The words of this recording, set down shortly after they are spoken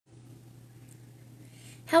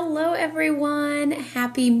Hello everyone,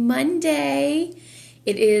 happy Monday.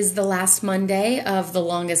 It is the last Monday of the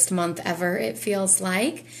longest month ever, it feels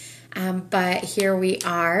like. But here we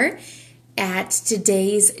are at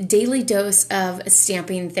today's daily dose of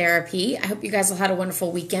stamping therapy. I hope you guys all had a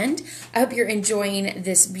wonderful weekend. I hope you're enjoying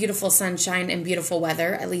this beautiful sunshine and beautiful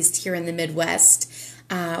weather, at least here in the Midwest.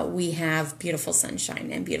 We have beautiful sunshine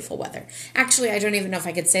and beautiful weather. Actually, I don't even know if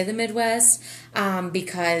I could say the Midwest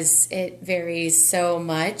because it varies so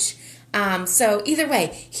much. So either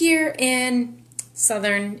way, here in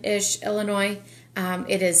southern-ish Illinois,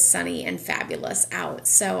 it is sunny and fabulous out.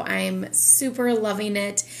 So I'm super loving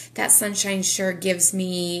it. That sunshine sure gives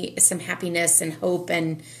me some happiness and hope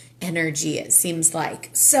and energy, it seems like.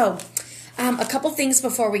 So a couple things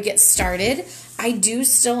before we get started. I do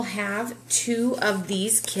still have 2 of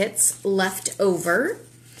these kits left over.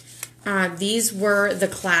 These were the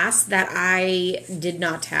class that I did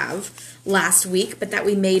not have last week, but that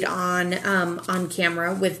we made on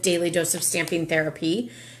camera with Daily Dose of Stamping Therapy.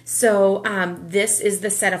 So this is the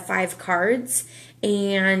set of 5 cards,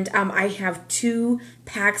 and I have 2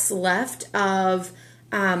 packs left of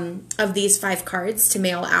these 5 cards to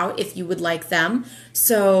mail out if you would like them.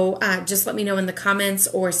 So just let me know in the comments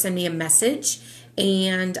or send me a message,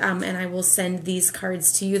 and I will send these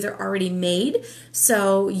cards to you. They're already made,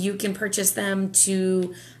 so you can purchase them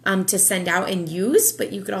to send out and use,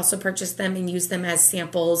 but you could also purchase them and use them as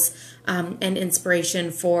samples and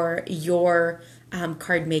inspiration for your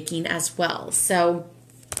card making as well. So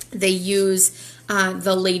they use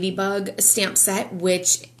the Ladybug stamp set,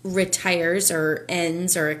 which retires or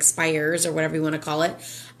ends or expires or whatever you want to call it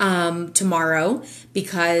tomorrow,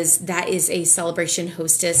 because that is a Celebration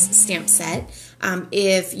Hostess stamp set.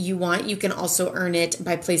 If you want, you can also earn it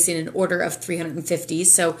by placing an order of 350.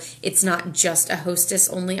 So it's not just a Hostess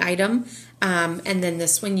only item. And then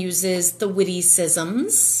this one uses the Witty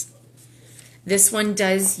Sisms. This one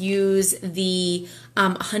does use the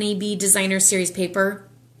Honeybee Designer Series paper.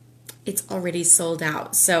 It's already sold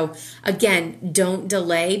out. So again, don't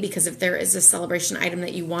delay, because if there is a celebration item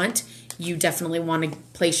that you want, you definitely want to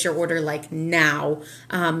place your order like now,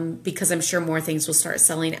 because I'm sure more things will start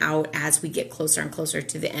selling out as we get closer and closer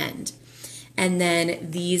to the end. And then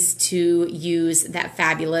these 2 use that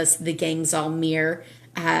fabulous The Gangs All Mirror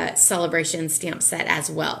celebration stamp set as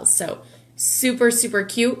well. So super, super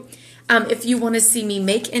cute. If you want to see me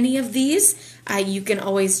make any of these, you can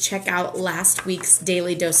always check out last week's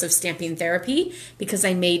Daily Dose of Stamping Therapy, because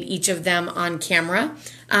I made each of them on camera.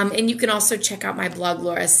 And you can also check out my blog,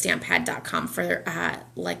 laurastampad.com, for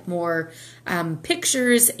like more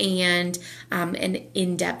pictures and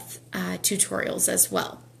in-depth tutorials as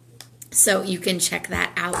well. So you can check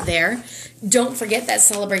that out there. Don't forget that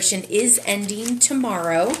celebration is ending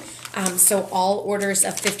tomorrow. So all orders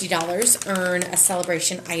of $50 earn a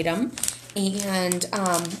celebration item, and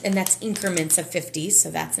that's increments of 50. So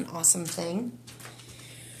that's an awesome thing.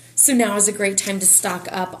 So now is a great time to stock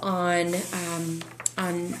up on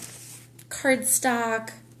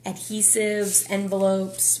cardstock, adhesives,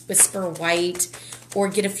 envelopes, Whisper White, or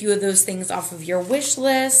get a few of those things off of your wish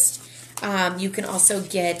list. You can also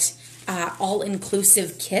get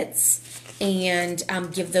all-inclusive kits and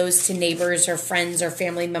give those to neighbors or friends or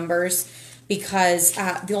family members, because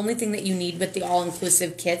the only thing that you need with the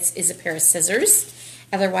all-inclusive kits is a pair of scissors.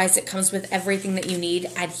 Otherwise, it comes with everything that you need: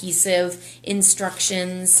 adhesive,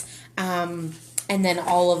 instructions, and then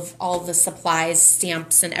all of the supplies,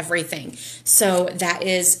 stamps, and everything. So that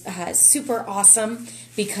is super awesome,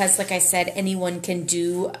 because like I said, anyone can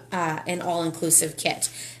do an all-inclusive kit.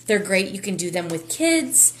 They're great. You can do them with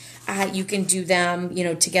kids. You can do them,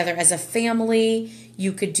 together as a family.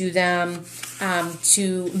 You could do them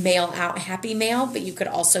to mail out Happy Mail, but you could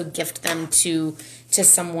also gift them to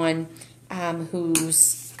someone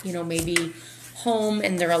who's, maybe home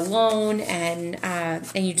and they're alone, and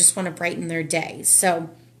you just want to brighten their day. So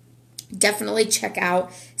definitely check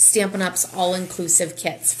out Stampin' Up's all-inclusive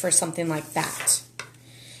kits for something like that.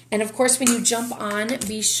 And of course, when you jump on,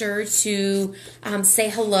 be sure to say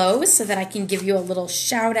hello so that I can give you a little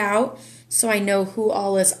shout out so I know who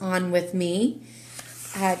all is on with me.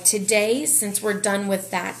 Today, since we're done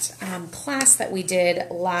with that class that we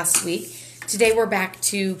did last week, today we're back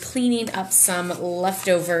to cleaning up some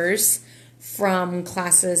leftovers from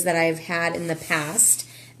classes that I've had in the past.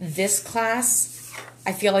 This class,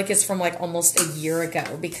 I feel like, is from like almost a year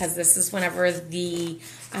ago, because this is whenever the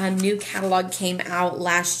new catalog came out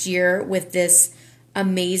last year with this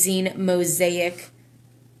amazing mosaic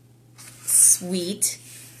suite.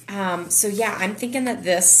 So yeah, I'm thinking that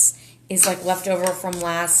this is like leftover from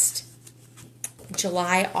last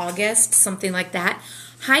July, August, something like that.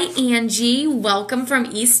 Hi, Angie. Welcome from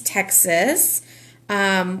East Texas.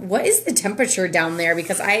 What is the temperature down there?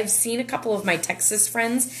 Because I have seen a couple of my Texas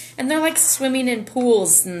friends, and they're like swimming in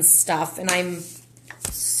pools and stuff, and I'm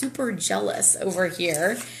super jealous over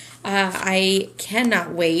here. I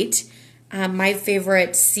cannot wait. My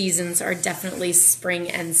favorite seasons are definitely spring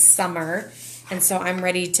and summer, and so I'm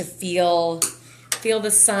ready to feel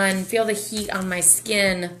the sun, feel the heat on my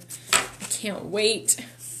skin. I can't wait.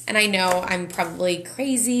 And I know I'm probably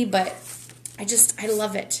crazy, but I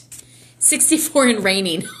love it. 64 and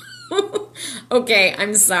raining. Okay,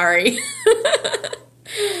 I'm sorry.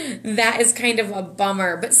 That is kind of a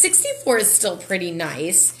bummer, but 64 is still pretty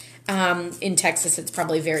nice. In Texas, it's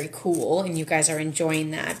probably very cool, and you guys are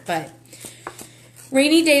enjoying that, but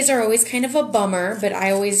rainy days are always kind of a bummer, but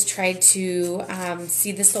I always try to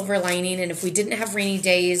see the silver lining, and if we didn't have rainy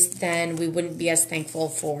days, then we wouldn't be as thankful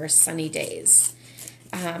for sunny days.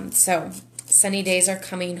 So sunny days are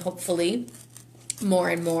coming, hopefully, more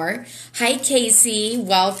and more. Hi, Casey.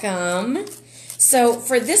 Welcome. So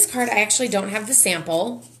for this card, I actually don't have the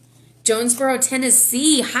sample. Jonesboro,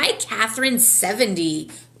 Tennessee. Hi, Catherine,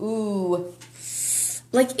 70. Ooh.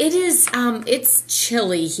 Like it is, it's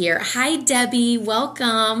chilly here. Hi, Debbie.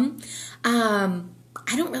 Welcome. I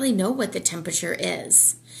don't really know what the temperature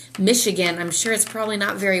is. Michigan, I'm sure it's probably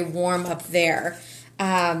not very warm up there.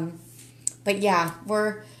 But yeah,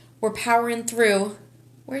 we're powering through.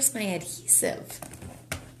 Where's my adhesive?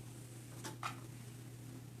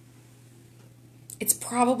 It's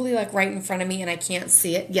probably like right in front of me and I can't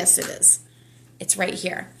see it. Yes, it is. It's right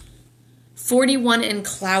here. 41 and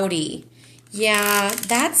cloudy. Yeah,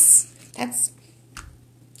 that's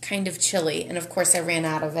kind of chilly. And of course I ran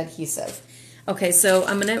out of adhesive. Okay, so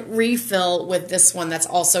I'm going to refill with this one that's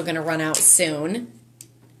also going to run out soon.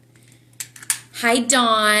 Hi,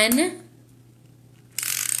 Dawn.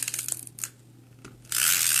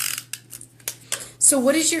 So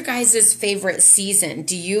what is your guys' favorite season?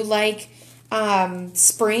 Do you like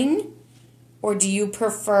spring, or do you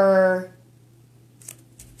prefer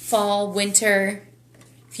fall, winter?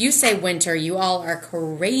 If you say winter, you all are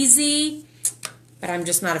crazy, but I'm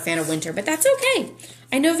just not a fan of winter, but that's okay.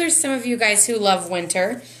 I know there's some of you guys who love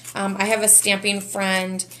winter. I have a stamping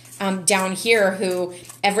friend down here who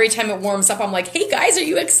every time it warms up, I'm like, hey guys, are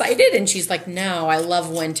you excited? And she's like, no, I love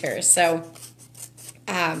winter. So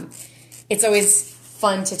it's always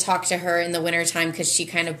fun to talk to her in the wintertime because she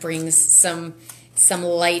kind of brings some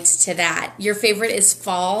light to that. Your favorite is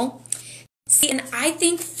fall? See, and I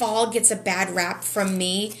think fall gets a bad rap from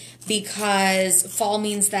me because fall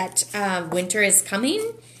means that winter is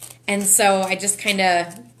coming. And so I just kind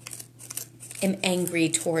of am angry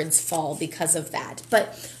towards fall because of that.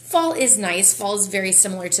 But fall is nice. Fall is very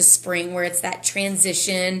similar to spring where it's that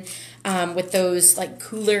transition with those like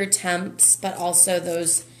cooler temps, but also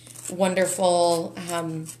those wonderful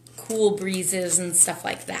cool breezes and stuff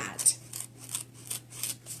like that.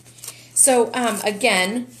 So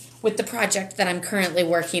again, with the project that I'm currently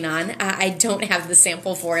working on, I don't have the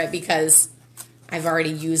sample for it because I've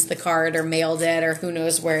already used the card or mailed it or who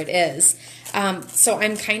knows where it is. So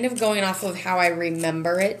I'm kind of going off of how I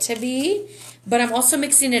remember it to be, but I'm also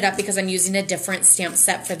mixing it up because I'm using a different stamp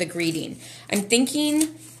set for the greeting. I'm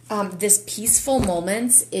thinking this Peaceful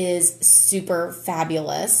Moments is super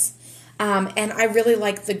fabulous. And I really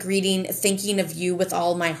like the greeting, thinking of you with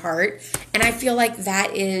all my heart. And I feel like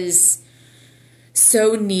that is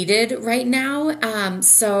so needed right now.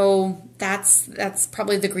 So that's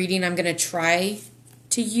probably the greeting I'm going to try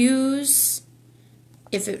to use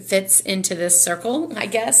if it fits into this circle, I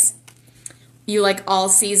guess. You like all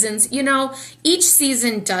seasons. You know, each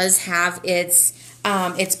season does have its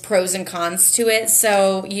pros and cons to it.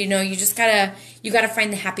 So, you know, you gotta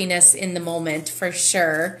find the happiness in the moment for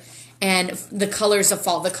sure. And the colors of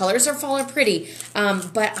fall. The colors of fall are pretty.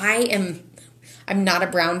 But I'm not a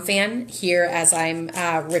brown fan here as I'm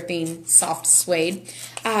ripping soft suede.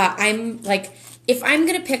 I'm like, if I'm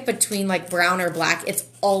going to pick between like brown or black, it's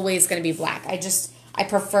always going to be black. I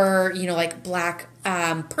prefer, you know, like black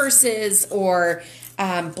purses or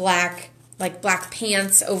black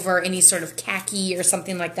pants over any sort of khaki or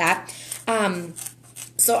something like that.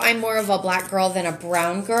 So I'm more of a black girl than a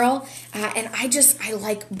brown girl. And I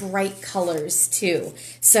like bright colors too.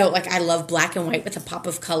 So like I love black and white with a pop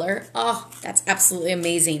of color. Oh, that's absolutely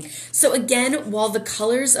amazing. So again, while the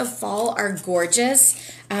colors of fall are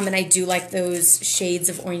gorgeous, and I do like those shades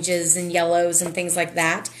of oranges and yellows and things like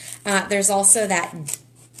that, there's also that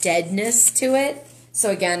deadness to it.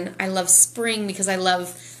 So again, I love spring because I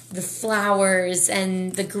love the flowers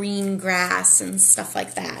and the green grass and stuff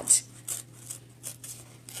like that.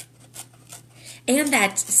 And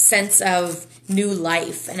that sense of new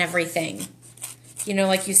life and everything. You know,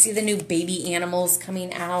 like you see the new baby animals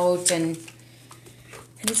coming out, and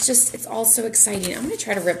it's all so exciting. I'm going to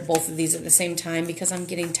try to rip both of these at the same time because I'm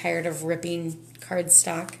getting tired of ripping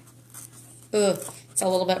cardstock. Ugh, it's a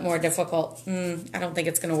little bit more difficult. I don't think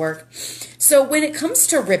it's going to work. So when it comes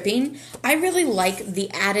to ripping, I really like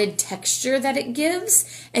the added texture that it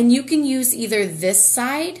gives, and you can use either this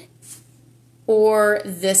side or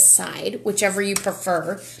this side, whichever you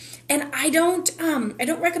prefer. And I don't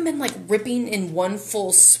recommend like ripping in one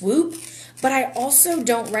full swoop, but I also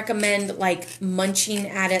don't recommend like munching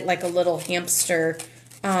at it like a little hamster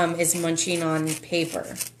is munching on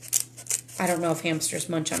paper. I don't know if hamsters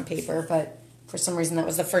munch on paper, but for some reason that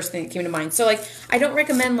was the first thing that came to mind. So like I don't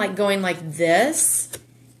recommend like going like this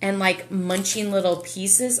and like munching little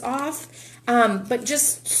pieces off, but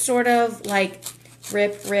just sort of like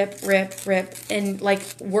rip, rip, rip, rip, and like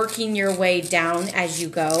working your way down as you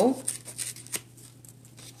go.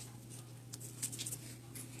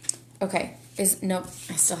 Okay, nope,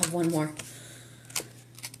 I still have one more.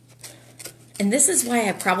 And this is why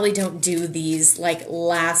I probably don't do these like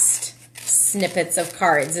last snippets of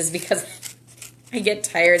cards, is because I get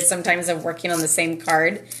tired sometimes of working on the same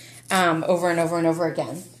card over and over and over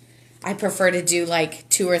again. I prefer to do like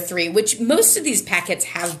 2 or 3, which most of these packets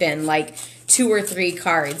have been like 2 or 3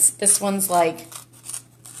 cards. This one's like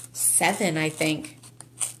 7, I think.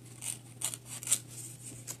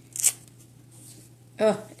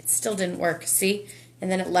 Oh, it still didn't work, see? And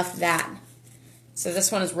then it left that. So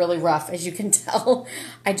this one is really rough, as you can tell.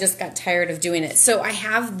 I just got tired of doing it. So I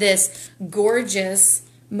have this gorgeous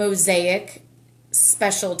mosaic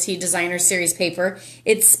specialty designer series paper.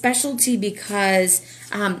 It's specialty because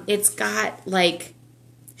it's got like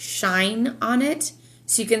shine on it.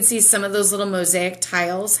 So you can see some of those little mosaic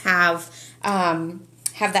tiles have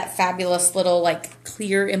that fabulous little like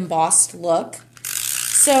clear embossed look.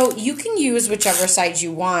 So you can use whichever side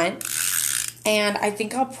you want. And I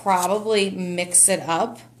think I'll probably mix it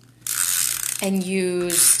up and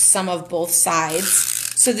use some of both sides.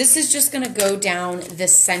 So this is just going to go down the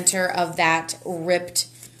center of that ripped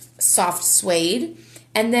soft suede.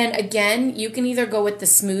 And then again, you can either go with the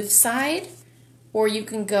smooth side or you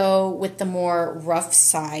can go with the more rough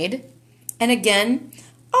side. And again,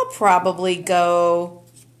 I'll probably go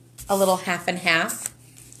a little half and half,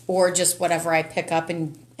 or just whatever I pick up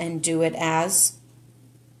and do it as.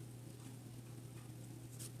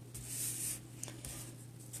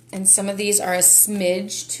 And some of these are a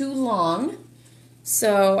smidge too long.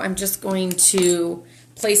 So I'm just going to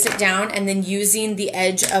place it down, and then using the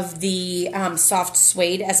edge of the soft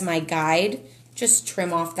suede as my guide, just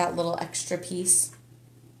trim off that little extra piece.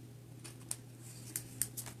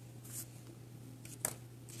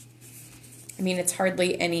 I mean, it's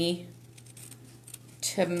hardly any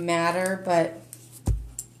to matter, but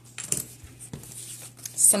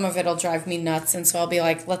some of it will drive me nuts, and so I'll be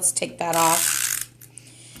like, let's take that off.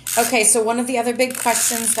 Okay, so one of the other big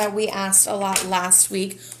questions that we asked a lot last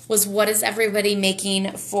week was, what is everybody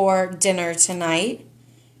making for dinner tonight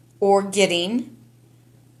or getting?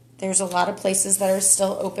 There's a lot of places that are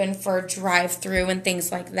still open for drive-through and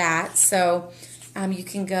things like that, so you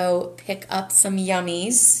can go pick up some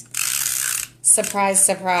yummies. Surprise,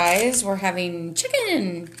 surprise, we're having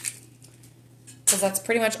chicken, because that's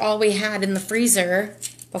pretty much all we had in the freezer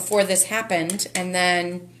before this happened, and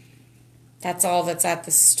then that's all that's at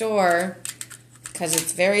the store because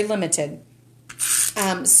it's very limited.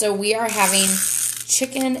 So we are having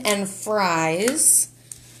chicken and fries.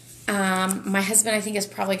 My husband, I think, is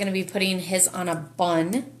probably going to be putting his on a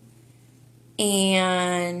bun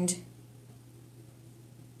and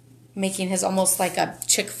making his almost like a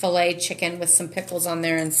Chick-fil-A chicken with some pickles on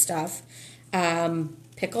there and stuff.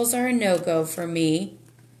 Pickles are a no-go for me.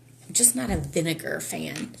 I'm just not a vinegar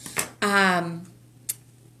fan.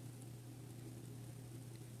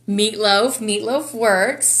 Meatloaf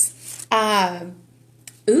works.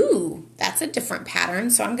 Ooh, that's a different pattern,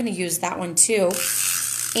 so I'm going to use that one too.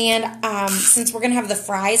 And since we're going to have the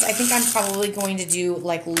fries, I think I'm probably going to do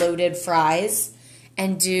like loaded fries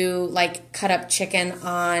and do like cut up chicken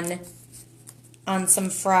on some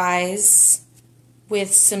fries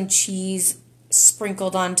with some cheese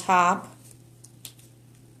sprinkled on top.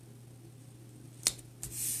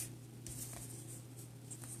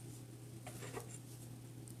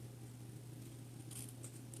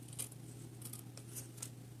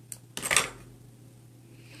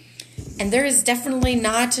 And there is definitely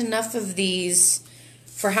not enough of these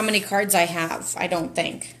for how many cards I have, I don't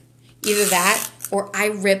think. Either that, or I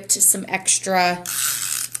ripped some extra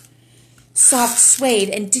soft suede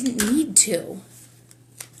and didn't need to.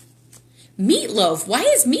 Meatloaf. Why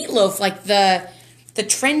is meatloaf like the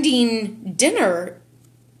trending dinner?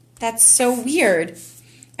 That's so weird.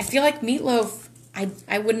 I feel like meatloaf,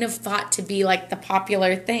 I wouldn't have thought to be like the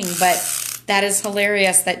popular thing, but that is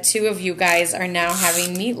hilarious that two of you guys are now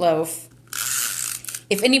having meatloaf.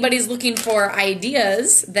 If anybody's looking for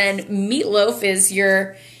ideas, then meatloaf is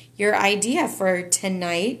your idea for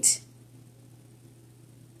tonight.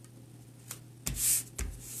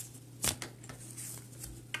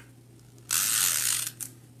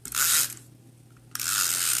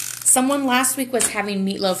 Someone last week was having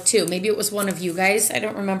meatloaf too. Maybe it was one of you guys. I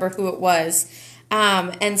don't remember who it was.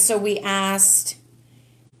 And so we asked,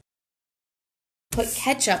 put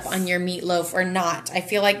ketchup on your meatloaf or not. I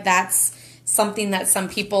feel like that's something that some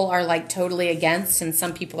people are like totally against and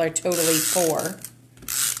some people are totally for.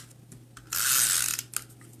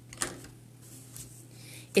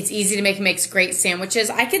 It's easy to make. It makes great sandwiches.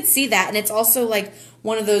 I could see that. And it's also like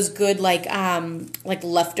one of those good like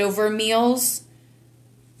leftover meals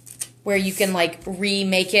where you can like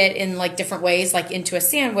remake it in like different ways, like into a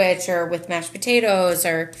sandwich or with mashed potatoes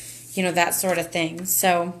or, you know, that sort of thing.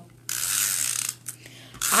 So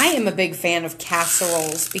I am a big fan of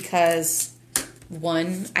casseroles because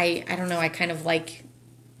one, I don't know, I kind of like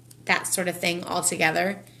that sort of thing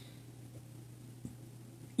altogether.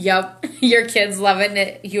 Yep, your kids love it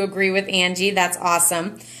and you agree with Angie. That's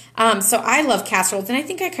awesome. So I love casseroles and I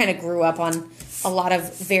think I kind of grew up on a lot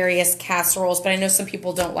of various casseroles, but I know some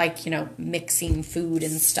people don't like, you know, mixing food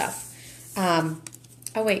and stuff. Oh,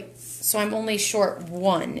 wait. So I'm only short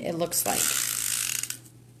one, it looks like.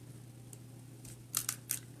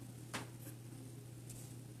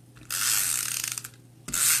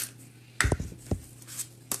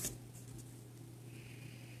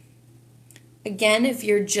 Again, if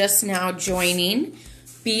you're just now joining,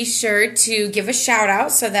 be sure to give a shout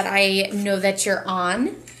out so that I know that you're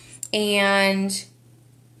on. And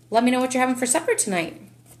let me know what you're having for supper tonight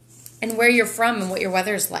and where you're from and what your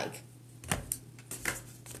weather's like.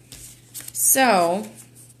 So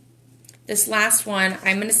this last one,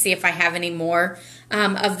 I'm going to see if I have any more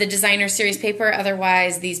of the designer series paper.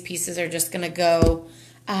 Otherwise, these pieces are just going to go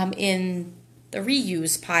in the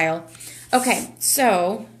reuse pile. Okay,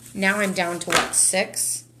 so now I'm down to what,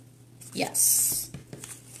 6? Yes.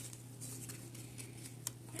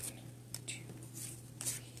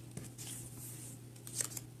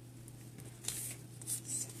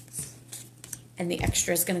 And the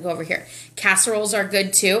extra is going to go over here. Casseroles are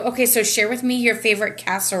good too. Okay, so share with me your favorite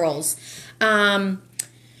casseroles. I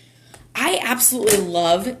absolutely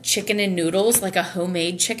love chicken and noodles, like a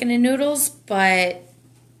homemade chicken and noodles, but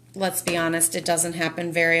let's be honest, it doesn't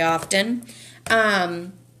happen very often.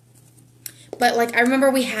 But like I remember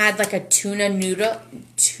we had like a tuna noodle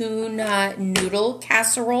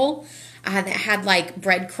casserole that had like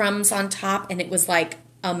breadcrumbs on top, and it was like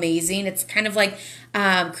amazing. It's kind of like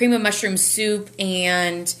cream of mushroom soup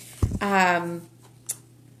and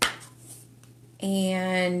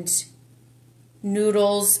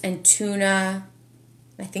noodles and tuna.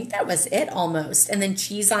 I think that was it almost. And then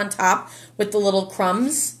cheese on top with the little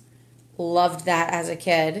crumbs. Loved that as a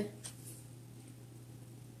kid.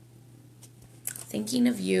 Thinking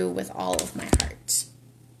of you with all of my heart.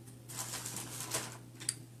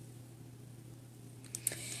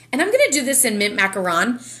 And I'm going to do this in mint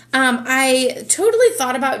macaron. I totally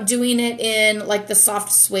thought about doing it in like the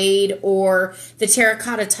soft suede or the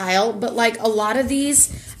terracotta tile, but like a lot of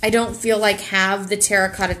these I don't feel like have the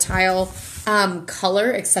terracotta tile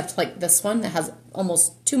color, except like this one that has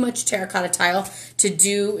almost too much terracotta tile to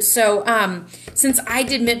do. So since I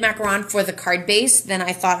did mint macaron for the card base, then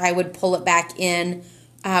I thought I would pull it back in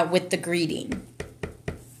with the greeting.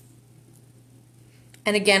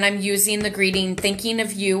 And again, I'm using the greeting, thinking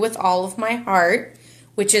of you with all of my heart,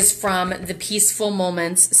 which is from the Peaceful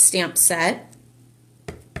Moments stamp set.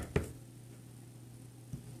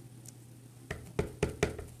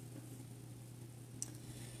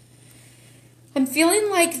 I'm feeling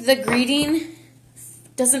like the greeting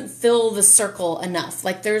doesn't fill the circle enough.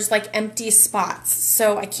 Like there's like empty spots.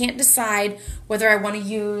 So I can't decide whether I want to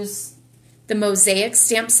use the Mosaic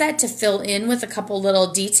stamp set to fill in with a couple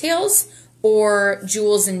little details or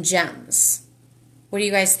Jewels and Gems. What do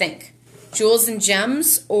you guys think? Jewels and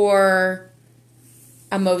Gems or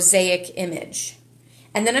a mosaic image?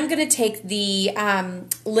 And then I'm going to take the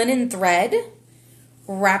linen thread,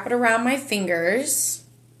 wrap it around my fingers,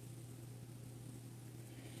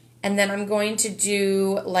 and then I'm going to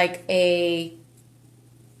do like a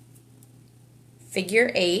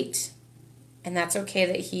figure 8, and that's okay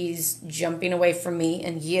that he's jumping away from me,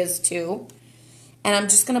 and he is too. And I'm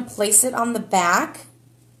just going to place it on the back.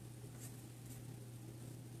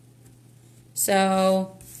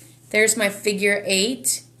 So there's my figure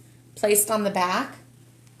 8 placed on the back.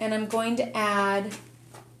 And I'm going to add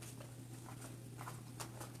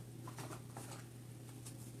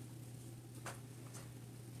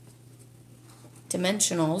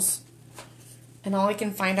dimensionals. And all I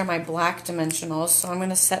can find are my black dimensionals. So I'm going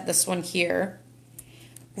to set this one here,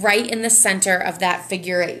 right in the center of that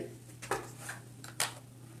figure 8.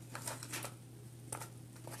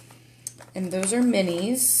 And those are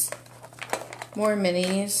minis. More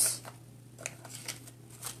minis.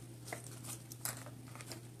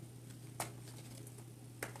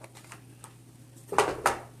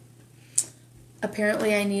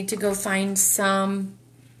 Apparently I need to go find some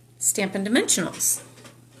Stampin' Dimensionals.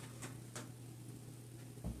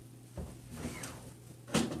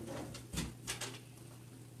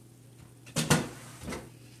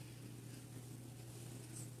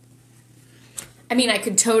 I mean, I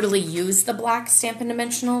could totally use the black Stampin'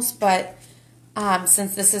 Dimensionals, but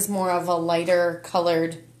since this is more of a lighter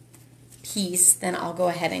colored piece, then I'll go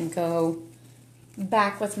ahead and go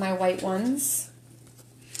back with my white ones.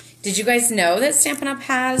 Did you guys know that Stampin' Up!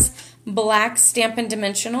 Has black Stampin'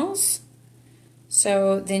 Dimensionals?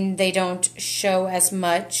 So then they don't show as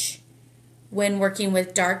much when working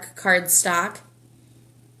with dark cardstock.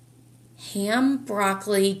 Ham,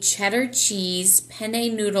 broccoli, cheddar cheese,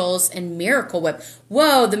 penne noodles, and Miracle Whip.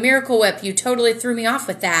 Whoa, the Miracle Whip. You totally threw me off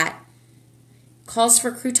with that. Calls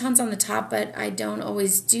for croutons on the top, but I don't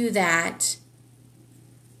always do that.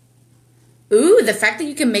 Ooh, the fact that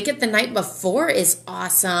you can make it the night before is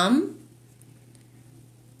awesome.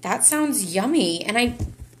 That sounds yummy.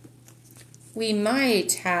 And we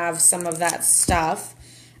might have some of that stuff.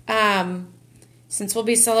 Since we'll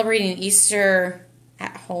be celebrating Easter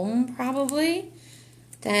at home probably,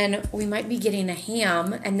 then we might be getting a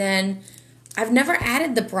ham. And then I've never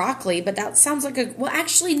added the broccoli, but that sounds like a, well,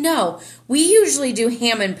 actually no. We usually do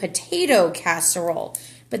ham and potato casserole,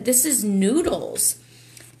 but this is noodles.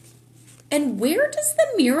 And where does the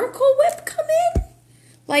Miracle Whip come in?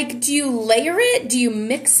 Like, do you layer it? Do you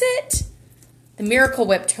mix it? The Miracle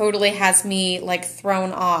Whip totally has me like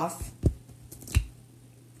thrown off.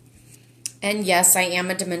 And yes, I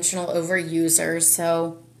am a dimensional overuser,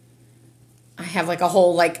 so I have like a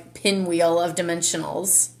whole like pinwheel of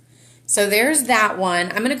dimensionals. So there's that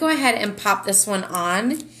one. I'm going to go ahead and pop this one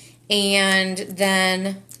on, and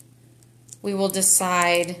then we will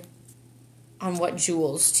decide on what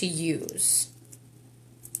jewels to use.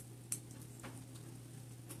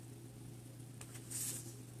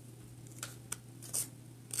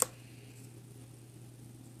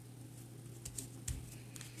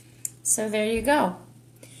 So there you go.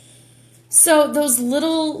 So those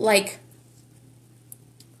little like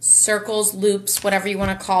circles, loops, whatever you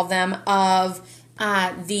want to call them, of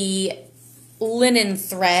the linen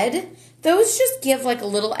thread, those just give like a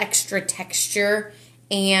little extra texture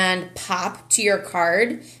and pop to your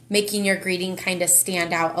card, making your greeting kind of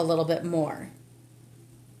stand out a little bit more.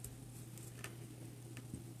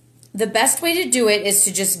 The best way to do it is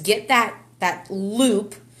to just get that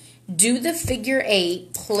loop, do the figure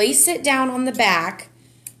 8, place it down on the back,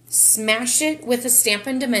 smash it with a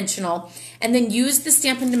Stampin' Dimensional, and then use the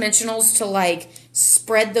Stampin' Dimensionals to like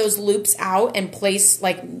spread those loops out and place,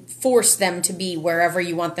 like force them to be wherever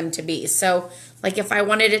you want them to be. So like if I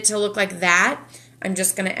wanted it to look like that, I'm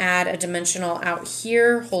just going to add a dimensional out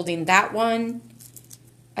here holding that one,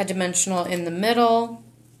 a dimensional in the middle,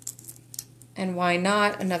 and why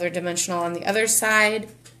not another dimensional on the other side,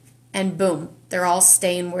 and boom, they're all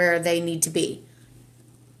staying where they need to be.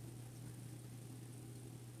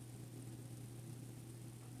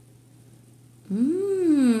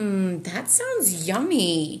 That sounds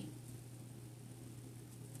yummy.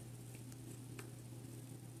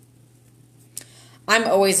 I'm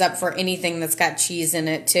always up for anything that's got cheese in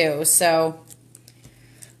it too, so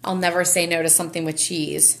I'll never say no to something with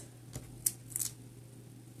cheese.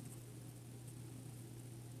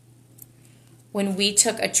 When we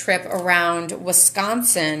took a trip around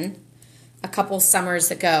Wisconsin a couple summers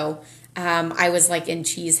ago, I was like in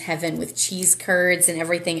cheese heaven with cheese curds and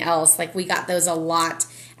everything else. Like we got those a lot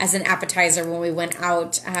as an appetizer when we went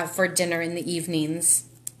out for dinner in the evenings.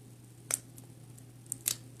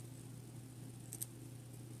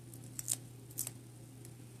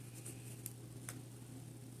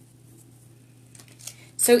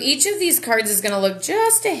 So each of these cards is going to look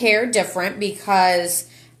just a hair different because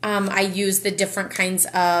I use the different kinds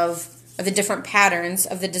of the different patterns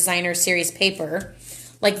of the designer series paper.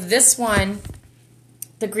 Like this one,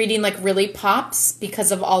 the greeting like really pops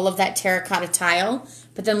because of all of that terracotta tile.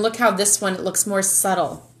 But then look how this one, it looks more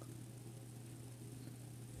subtle.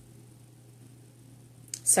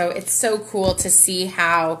 So it's so cool to see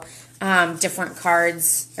how different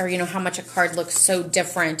cards, or, how much a card looks so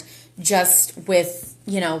different just with,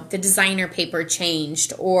 the designer paper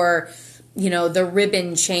changed, or, the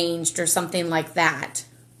ribbon changed, or something like that.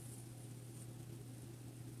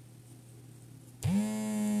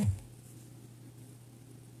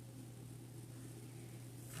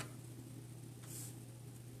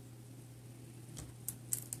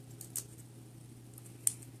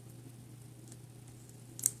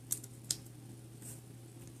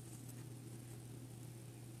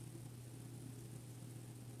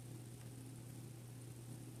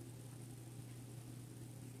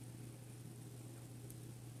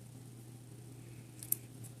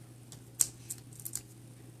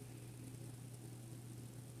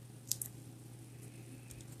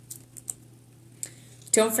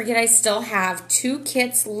 Don't forget, I still have 2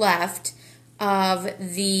 kits left of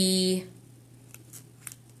the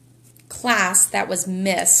class that was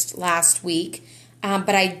missed last week.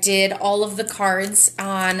 But I did all of the cards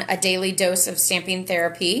on A Daily Dose of Stamping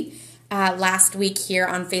Therapy last week here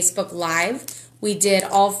on Facebook Live. We did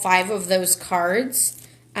all 5 of those cards,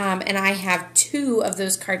 and I have 2 of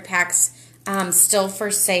those card packs still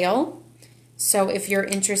for sale. So if you're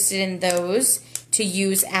interested in those to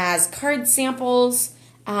use as card samples,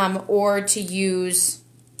 or to use,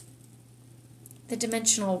 the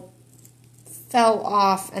dimensional fell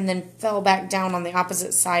off and then fell back down on the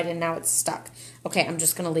opposite side, and now it's stuck. Okay, I'm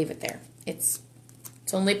just going to leave it there. It's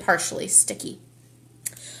only partially sticky.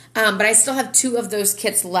 But I still have 2 of those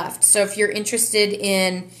kits left. So if you're interested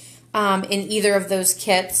in either of those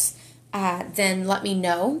kits, then let me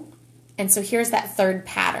know. And so here's that 3rd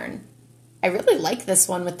pattern. I really like this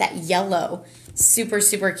one with that yellow. Super,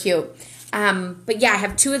 super cute. But yeah, I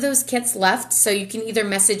have 2 of those kits left. So you can either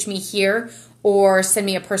message me here or send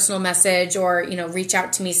me a personal message, or, reach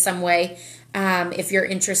out to me some way if you're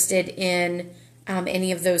interested in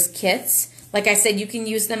any of those kits. Like I said, you can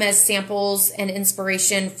use them as samples and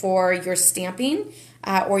inspiration for your stamping,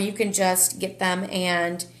 or you can just get them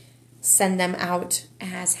and send them out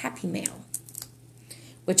as happy mail,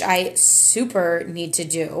 which I super need to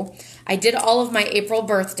do. I did all of my April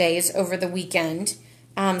birthdays over the weekend,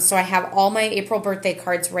 so I have all my April birthday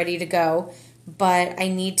cards ready to go, but I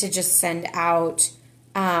need to just send out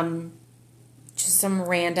just some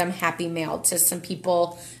random happy mail to some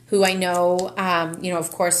people who I know,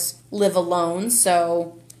 of course, live alone,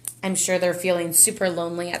 so I'm sure they're feeling super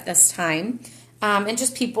lonely at this time. And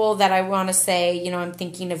just people that I want to say, I'm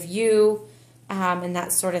thinking of you, and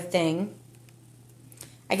that sort of thing.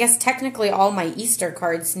 I guess technically all my Easter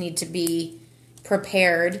cards need to be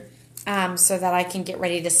prepared so that I can get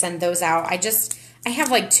ready to send those out. I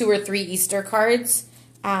have like 2 or 3 Easter cards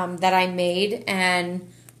that I made, and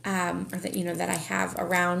or that I have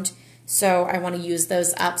around. So I want to use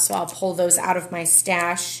those up. So I'll pull those out of my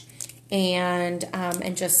stash and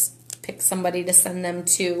just pick somebody to send them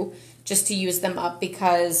to, just to use them up,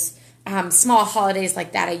 because small holidays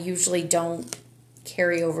like that I usually don't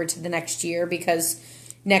carry over to the next year, because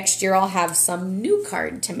next year I'll have some new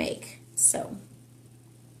card to make. So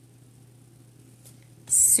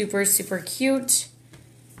super, super cute.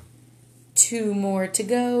 2 more to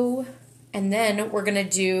go. And then we're going to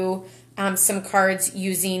do some cards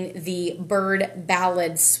using the Bird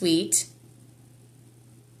Ballad Suite.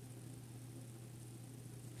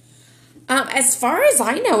 As far as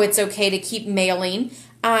I know, it's okay to keep mailing.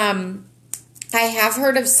 I have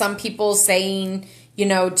heard of some people saying,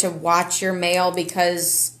 to watch your mail,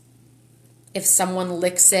 because if someone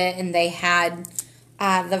licks it and they had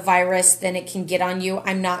the virus, then it can get on you.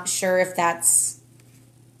 I'm not sure if that's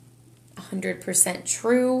 100%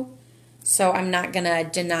 true, so I'm not going to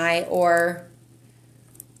deny or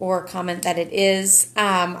comment that it is.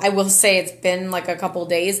 I will say it's been like a couple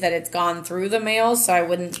days that it's gone through the mail, so I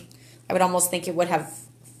would almost think it would have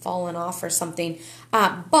fallen off or something.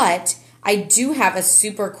 But I do have a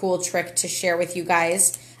super cool trick to share with you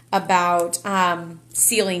guys about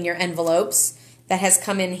sealing your envelopes that has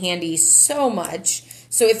come in handy so much.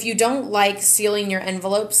 So if you don't like sealing your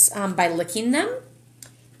envelopes by licking them,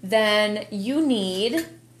 then you need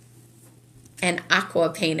an aqua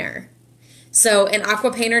painter. So an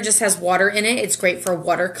aqua painter just has water in it. It's great for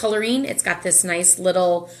watercoloring. It's got this nice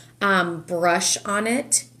little brush on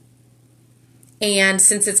it. And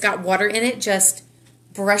since it's got water in it, just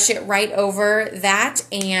brush it right over that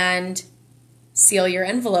and seal your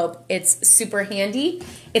envelope. It's super handy.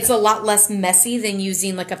 It's a lot less messy than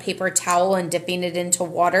using like a paper towel and dipping it into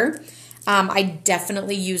water. I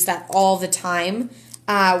definitely use that all the time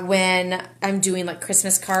when I'm doing like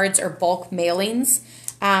Christmas cards or bulk mailings.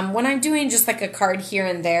 When I'm doing just like a card here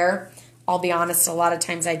and there, I'll be honest, a lot of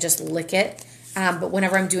times I just lick it. But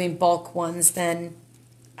whenever I'm doing bulk ones, then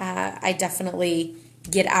I definitely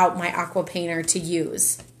get out my aqua painter to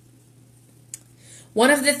use. One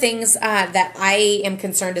of the things that I am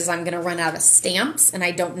concerned is I'm going to run out of stamps, and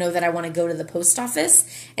I don't know that I want to go to the post office.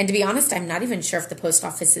 And to be honest, I'm not even sure if the post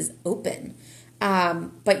office is open.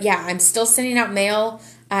 But yeah, I'm still sending out mail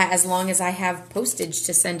as long as I have postage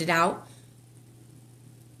to send it out.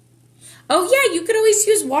 Oh yeah, you could always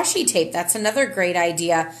use washi tape. That's another great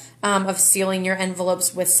idea of sealing your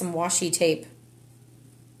envelopes with some washi tape.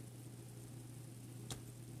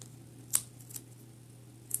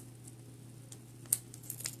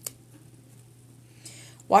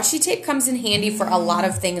 Washi tape comes in handy for a lot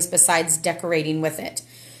of things besides decorating with it.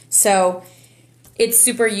 So it's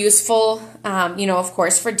super useful, you know, of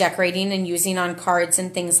course, for decorating and using on cards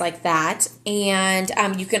and things like that. And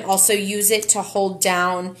you can also use it to hold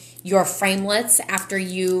down your framelits after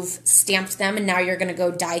you've stamped them and now you're going to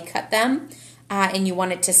go die cut them. And you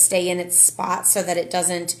want it to stay in its spot so that it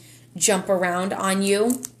doesn't jump around on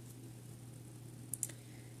you.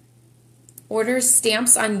 Order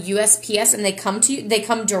stamps on USPS and they come to you, they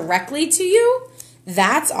come directly to you?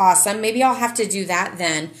 That's awesome. Maybe I'll have to do that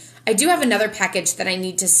then. I do have another package that I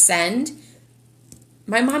need to send.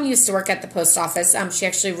 My mom used to work at the post office. She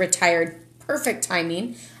actually retired, perfect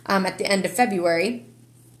timing, at the end of February.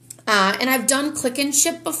 And I've done click and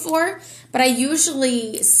ship before, but I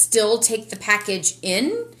usually still take the package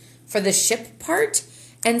in for the ship part.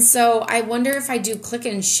 And so I wonder if I do click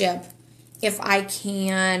and ship, if I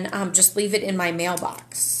can just leave it in my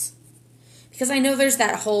mailbox. Because I know there's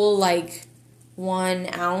that whole like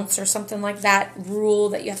 1 ounce or something like that rule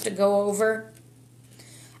that you have to go over.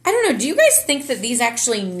 I don't know. Do you guys think that these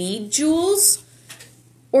actually need jewels?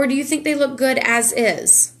 Or do you think they look good as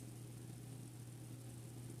is?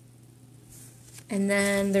 And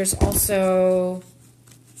then there's also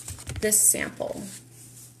this sample.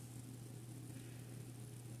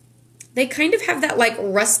 They kind of have that like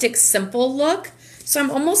rustic simple look. So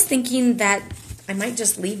I'm almost thinking that I might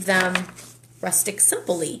just leave them rustic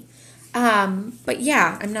simply. But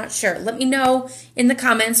yeah, I'm not sure. Let me know in the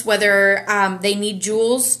comments whether they need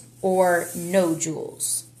jewels or no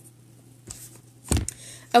jewels.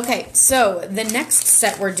 Okay, so the next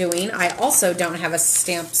set we're doing, I also don't have a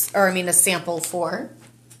sample for.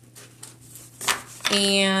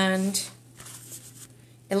 And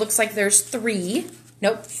it looks like there's 3.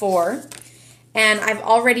 Nope, 4. And I've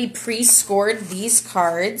already pre-scored these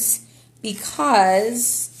cards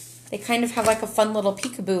because they kind of have like a fun little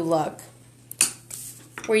peekaboo look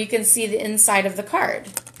where you can see the inside of the card.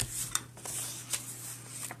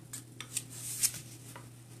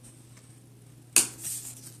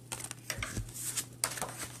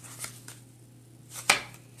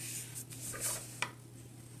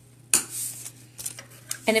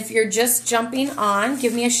 And if you're just jumping on,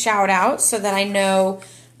 give me a shout out so that I know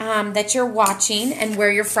that you're watching and where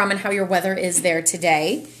you're from and how your weather is there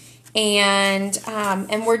today. And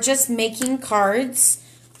we're just making cards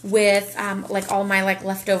with like all my like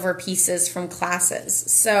leftover pieces from classes.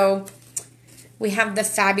 So we have the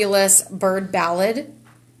fabulous Bird Ballad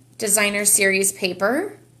Designer Series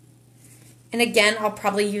paper. And again, I'll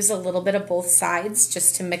probably use a little bit of both sides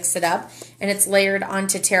just to mix it up. And it's layered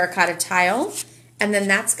onto terracotta tile. And then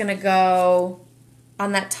that's going to go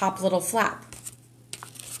on that top little flap.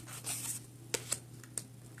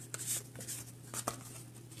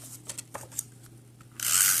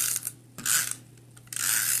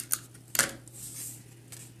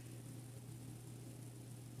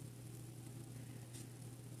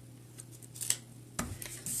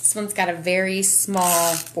 This one's got a very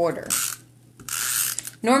small border.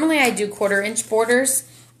 Normally I do 1/4 inch borders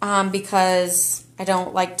because I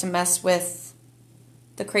don't like to mess with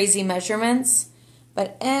the crazy measurements,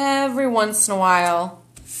 but every once in a while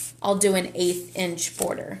I'll do an 1/8 inch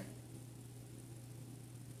border.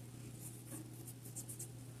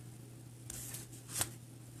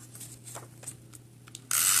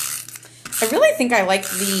 I really think I like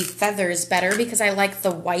the feathers better because I like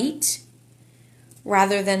the white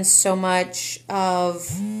rather than so much of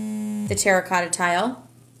the terracotta tile.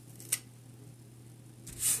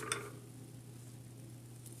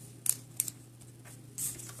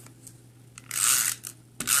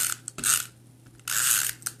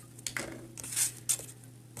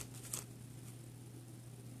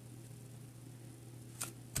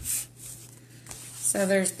 So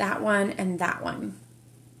there's that one and that one.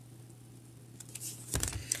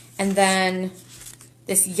 And then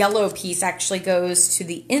this yellow piece actually goes to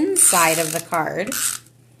the inside of the card.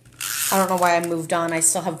 I don't know why I moved on. I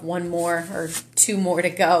still have 1 more or 2 more to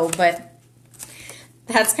go, but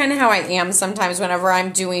That's kind of how I am sometimes whenever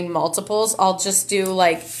I'm doing multiples. I'll just do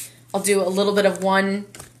like, I'll do a little bit of one,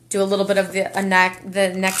 do a little bit of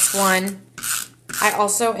the next one. I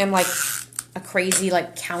also am like a crazy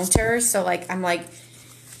like counter. So like, I'm like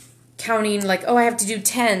counting like, oh, I have to do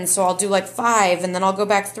 10. So I'll do like 5 and then I'll go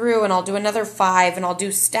back through and I'll do another 5 and I'll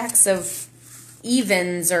do stacks of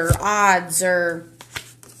evens or odds or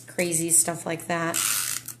crazy stuff like that.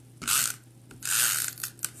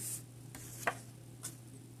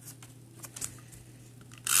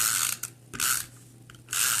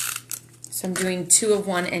 So I'm doing 2 of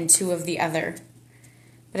one and 2 of the other.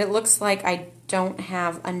 But it looks like I don't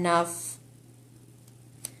have enough.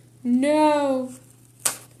 No.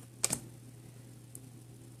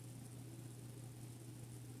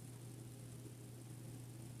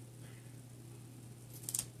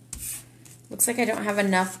 Looks like I don't have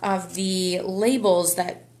enough of the labels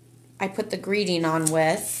that I put the greeting on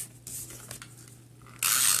with.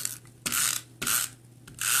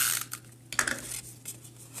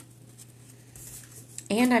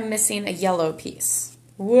 And I'm missing a yellow piece.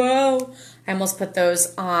 Whoa! I almost put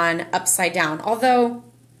those on upside down. Although,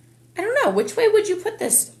 I don't know, which way would you put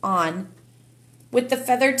this on? With the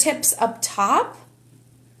feather tips up top?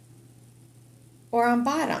 Or on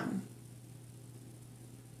bottom?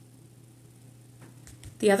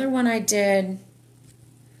 The other one I did,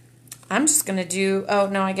 I'm just going to do, oh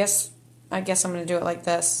no, I guess I'm going to do it like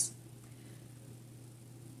this.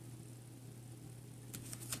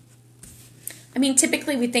 I mean,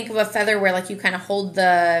 typically we think of a feather where like you kind of hold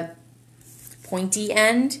the pointy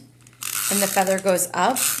end and the feather goes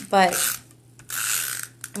up, but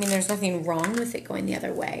I mean, there's nothing wrong with it going the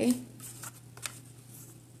other way.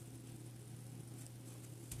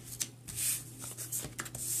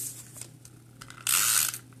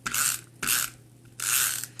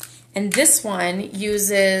 And this one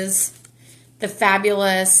uses the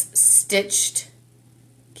fabulous stitched,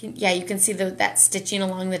 yeah, you can see that stitching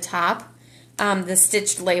along the top. The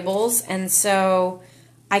stitched labels, and so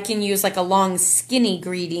I can use like a long skinny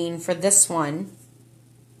greeting for this one.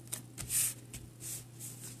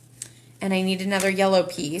 And I need another yellow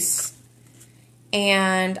piece.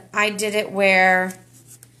 And I did it where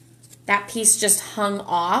that piece just hung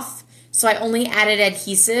off. So I only added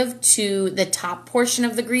adhesive to the top portion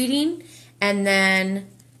of the greeting, and then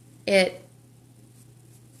it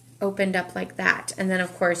opened up like that. And then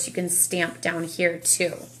of course you can stamp down here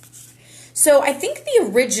too. So I think the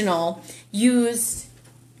original used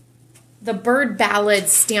the Bird Ballad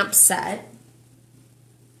stamp set.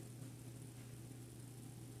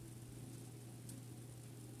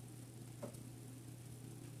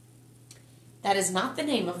 That is not the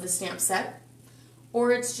name of the stamp set,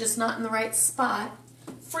 or it's just not in the right spot.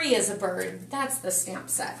 Free as a Bird, that's the stamp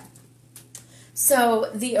set. So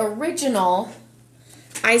the original,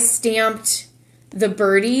 I stamped the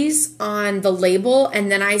birdies on the label,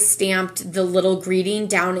 and then I stamped the little greeting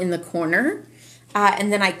down in the corner,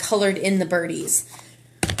 and then I colored in the birdies.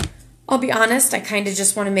 I'll be honest, I kind of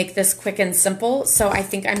just want to make this quick and simple, so I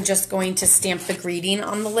think I'm just going to stamp the greeting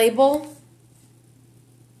on the label.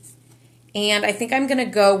 And I think I'm going to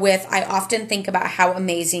go with, I often think about how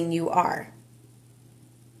amazing you are.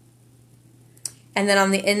 And then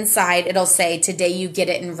on the inside, it'll say, today you get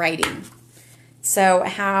it in writing. So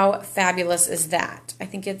how fabulous is that? I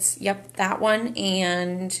think it's, yep, that one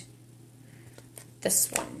and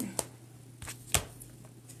this one.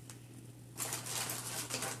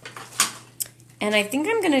 And I think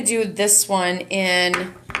I'm going to do this one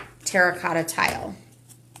in terracotta tile.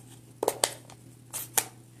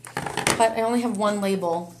 But I only have one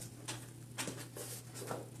label.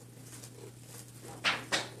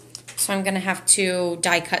 So I'm going to have to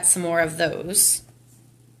die cut some more of those.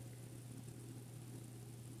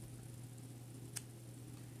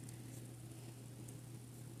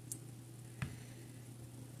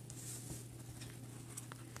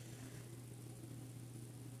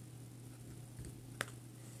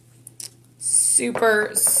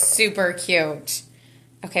 Super, super cute.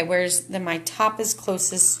 Okay, where's my top is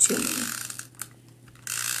closest to me.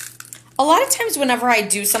 A lot of times whenever I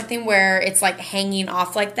do something where it's like hanging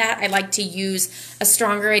off like that, I like to use a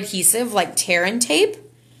stronger adhesive like tear and tape.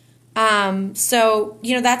 So,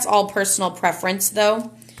 you know, that's all personal preference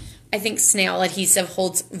though. I think snail adhesive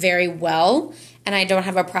holds very well and I don't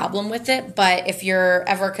have a problem with it. But if you're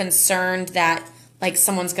ever concerned that like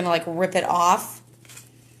someone's going to like rip it off.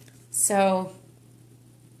 So,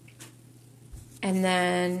 and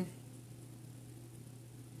then,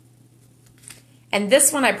 and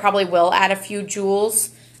this one I probably will add a few jewels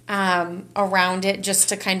around it just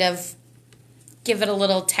to kind of give it a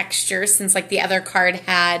little texture since like the other card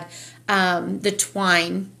had the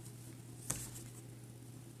twine.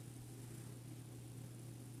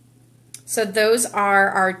 So those are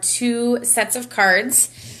our 2 sets of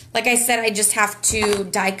cards. Like I said, I just have to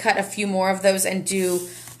die cut a few more of those and do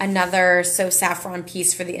another So Saffron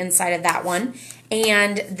piece for the inside of that one.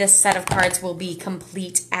 And this set of cards will be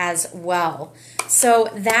complete as well. So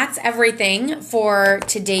that's everything for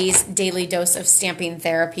today's daily dose of stamping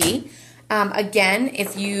therapy. Again,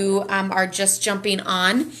 if you are just jumping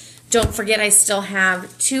on, don't forget I still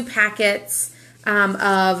have 2 packets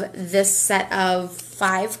of this set of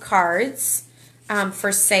 5 cards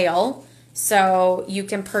for sale. So you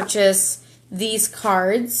can purchase these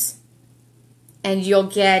cards and you'll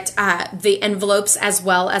get the envelopes as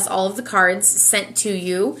well as all of the cards sent to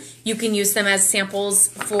you. You can use them as samples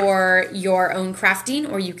for your own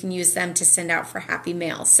crafting, or you can use them to send out for Happy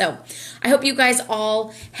Mail. So I hope you guys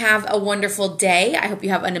all have a wonderful day. I hope you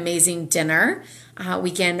have an amazing dinner. We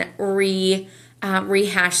can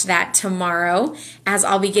rehash that tomorrow, as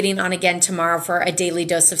I'll be getting on again tomorrow for a daily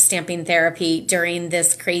dose of stamping therapy during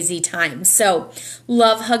this crazy time. So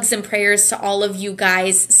love, hugs, and prayers to all of you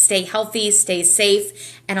guys. Stay healthy, stay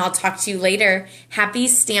safe, and I'll talk to you later. Happy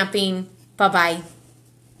stamping. Bye-bye.